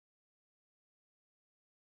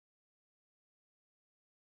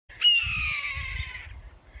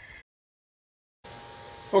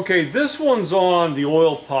Okay, this one's on the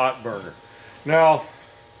oil pot burner. Now,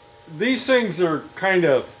 these things are kind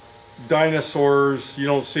of dinosaurs. You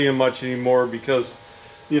don't see them much anymore because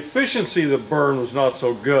the efficiency of the burn was not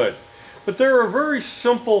so good. But they're a very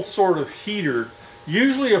simple sort of heater,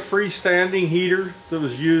 usually a freestanding heater that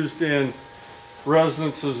was used in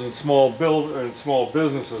residences and small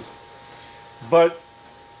businesses. But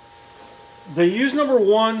they use, number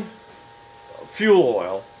one, fuel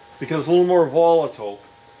oil because it's a little more volatile,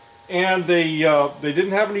 and they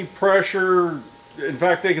didn't have any pressure. In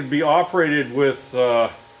fact, they could be operated with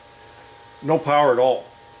no power at all.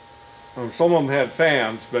 Some of them had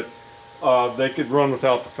fans, but they could run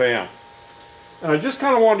without the fan. And I just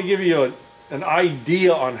kind of wanted to give you an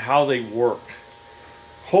idea on how they worked.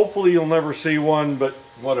 Hopefully you'll never see one, but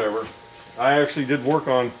whatever. I actually did work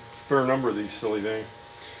on a fair number of these silly things.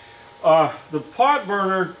 The pot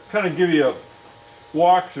burner, kind of give you a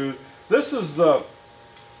walkthrough. This is the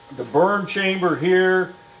burn chamber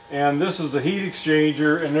here, and this is the heat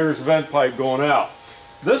exchanger, and there's a vent pipe going out.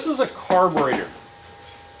 This is a carburetor,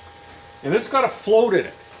 and it's got a float in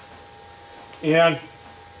it. And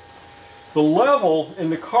the level in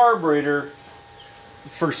the carburetor,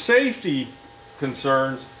 for safety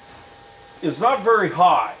concerns, is not very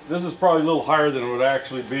high. This is probably a little higher than it would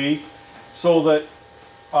actually be, so that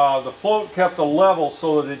the float kept a level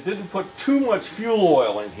so that it didn't put too much fuel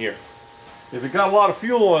oil in here. If it got a lot of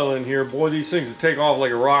fuel oil in here, boy, these things would take off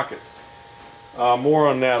like a rocket. More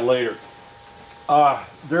on that later.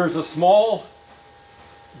 There's a small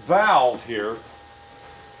valve here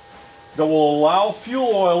that will allow fuel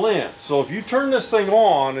oil in. So if you turn this thing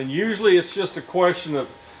on, and usually it's just a question of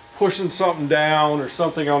pushing something down or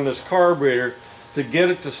something on this carburetor to get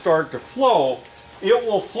it to start to flow, it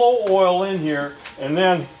will flow oil in here, and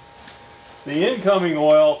then the incoming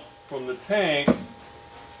oil from the tank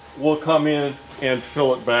will come in and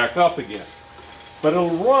fill it back up again. But it'll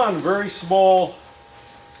run very small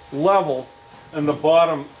level in the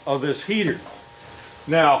bottom of this heater.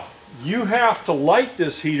 Now, you have to light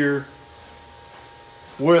this heater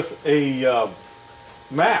with a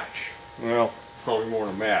match. Well, probably more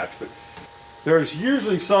than a match, but there's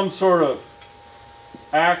usually some sort of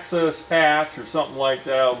access hatch or something like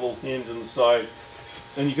that, a little hinge on the side.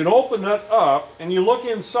 And you can open that up and you look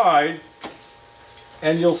inside,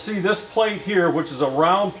 and you'll see this plate here, which is a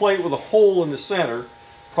round plate with a hole in the center,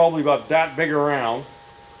 probably about that big around.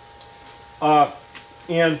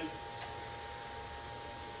 And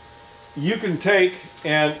you can take,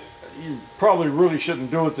 and you probably really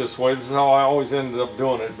shouldn't do it this way, this is how I always ended up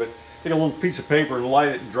doing it, but take a little piece of paper and light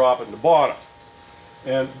it and drop it in the bottom.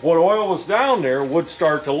 And what oil was down there would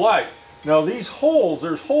start to light. Now these holes,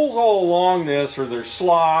 there's holes all along this, or there's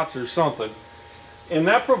slots or something, and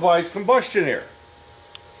that provides combustion air.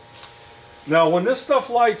 Now when this stuff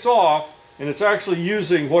lights off, and it's actually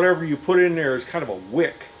using whatever you put in there as kind of a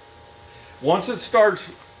wick, once it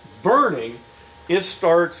starts burning, it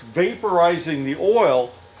starts vaporizing the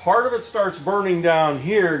oil. Part of it starts burning down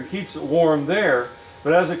here and keeps it warm there,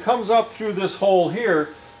 but as it comes up through this hole here,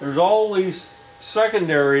 there's all these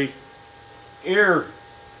secondary air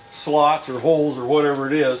slots or holes or whatever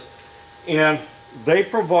it is, and they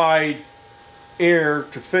provide air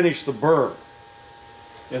to finish the burn.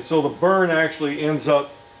 And so the burn actually ends up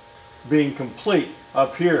being complete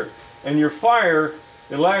up here. And your fire,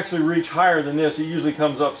 it'll actually reach higher than this. It usually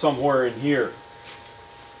comes up somewhere in here.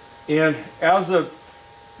 And as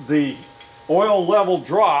the oil level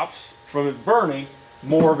drops from it burning,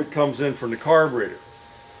 more of it comes in from the carburetor.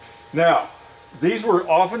 Now, these were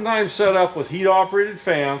oftentimes set up with heat operated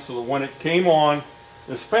fans so that when it came on,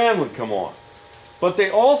 this fan would come on. But they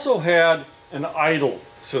also had an idle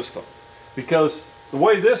system, because the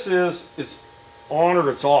way this is, it's on or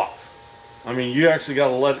it's off. I mean, you actually got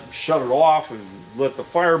to shut it off and let the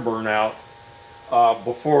fire burn out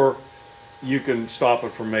before you can stop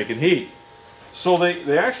it from making heat. So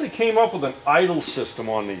they actually came up with an idle system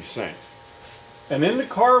on these things. And in the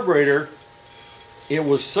carburetor, it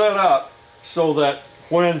was set up so that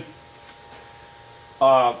when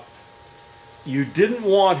you didn't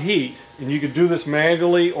want heat, and you could do this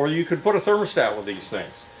manually, or you could put a thermostat with these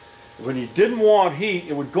things. When you didn't want heat,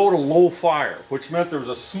 it would go to low fire, which meant there was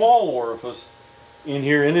a small orifice in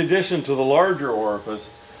here in addition to the larger orifice.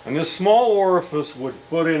 And this small orifice would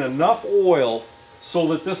put in enough oil so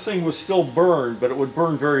that this thing was still burned, but it would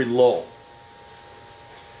burn very low.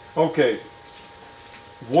 Okay,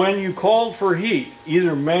 when you called for heat,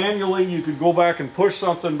 either manually you could go back and push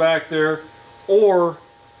something back there, or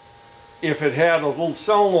if it had a little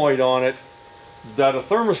solenoid on it that a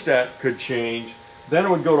thermostat could change, then it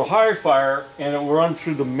would go to high fire and it would run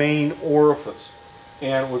through the main orifice.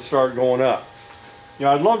 and it would start going up. You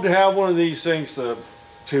know, I'd love to have one of these things to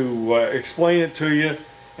explain it to you,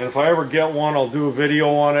 and if I ever get one, I'll do a video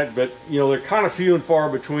on it, but you know, they're kind of few and far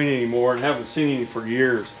between anymore, and haven't seen any for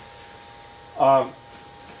years.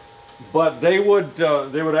 But they would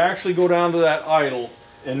actually go down to that idle,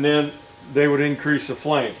 and then they would increase the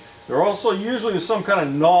flame. They're also usually with some kind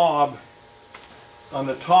of knob on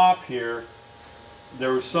the top here.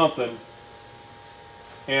 There was something,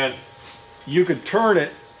 and you could turn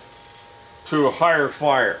it to a higher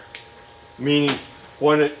fire, meaning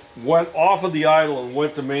when it went off of the idle and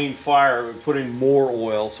went to main fire, it would put in more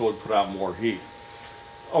oil, so it would put out more heat.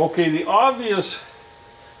 Okay, the obvious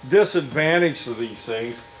disadvantage to these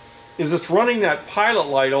things is it's running that pilot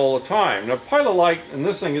light all the time. Now, pilot light in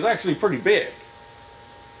this thing is actually pretty big.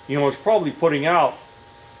 You know, it's probably putting out,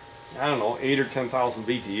 I don't know, 8 or 10,000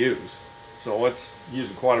 BTUs. So it's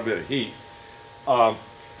using quite a bit of heat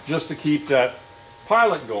just to keep that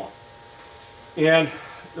pilot going. And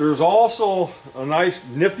there's also a nice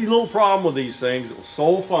nifty little problem with these things. It was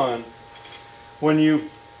so fun. When you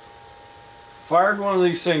fired one of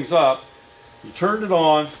these things up, you turned it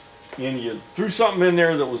on and you threw something in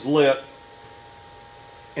there that was lit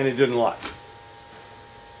and it didn't light.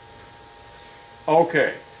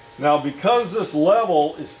 Okay, now because this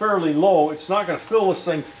level is fairly low, it's not going to fill this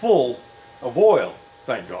thing full of oil,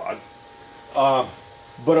 thank God.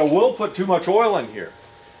 But it will put too much oil in here.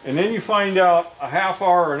 And then you find out a half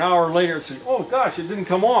hour or an hour later, it's like, oh gosh, it didn't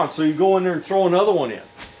come on. So you go in there and throw another one in.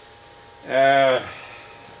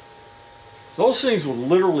 Those things will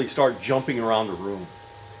literally start jumping around the room.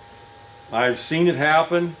 I've seen it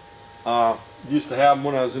happen. Used to have them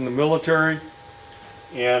when I was in the military.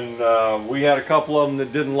 And we had a couple of them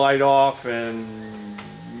that didn't light off. And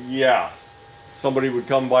yeah, somebody would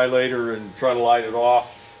come by later and try to light it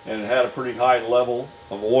off. And it had a pretty high level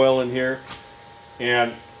of oil in here.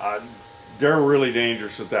 And they're really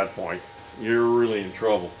dangerous at that point. You're really in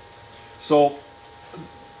trouble. So,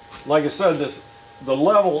 like I said, the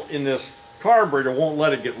level in this carburetor won't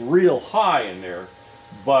let it get real high in there,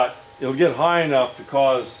 but it'll get high enough to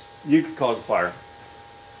cause, you could cause a fire.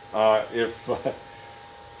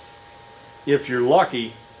 If you're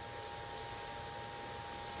lucky,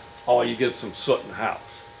 oh, you get some soot in the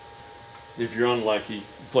house. If you're unlucky,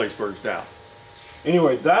 the place burns down.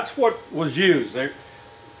 Anyway, that's what was used.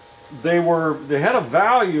 They had a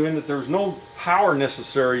value in that there was no power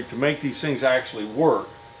necessary to make these things actually work.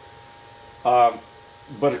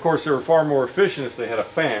 But of course, they were far more efficient if they had a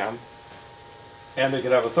fan, and they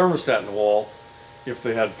could have a thermostat in the wall if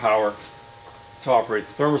they had power to operate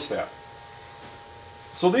the thermostat.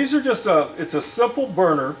 So these are just it's a simple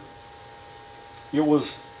burner.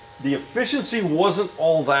 The efficiency wasn't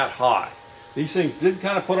all that high. These things did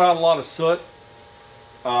kind of put out a lot of soot,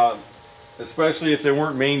 especially if they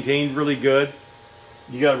weren't maintained really good.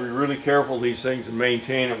 You got to be really careful of these things and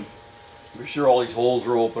maintain them. Be sure all these holes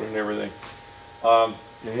are open and everything.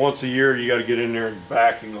 And once a year, you got to get in there and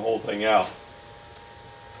vacuum the whole thing out.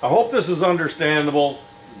 I hope this is understandable.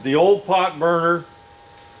 The old pot burner,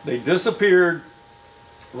 they disappeared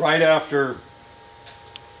right after.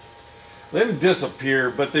 They didn't disappear,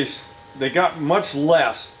 but they got much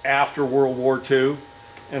less after World War II,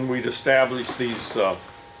 and we'd established these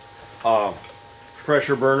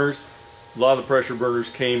pressure burners. A lot of the pressure burners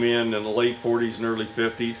came in the late 40s and early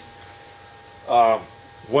 50s.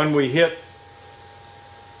 When we hit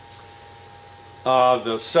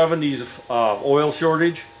the 70s oil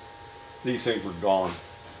shortage, these things were gone.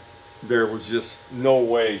 There was just no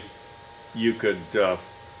way you could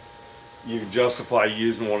justify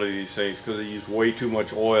using one of these things because they used way too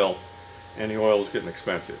much oil, and the oil was getting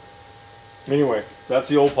expensive. Anyway, that's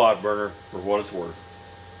the old pot burner for what it's worth.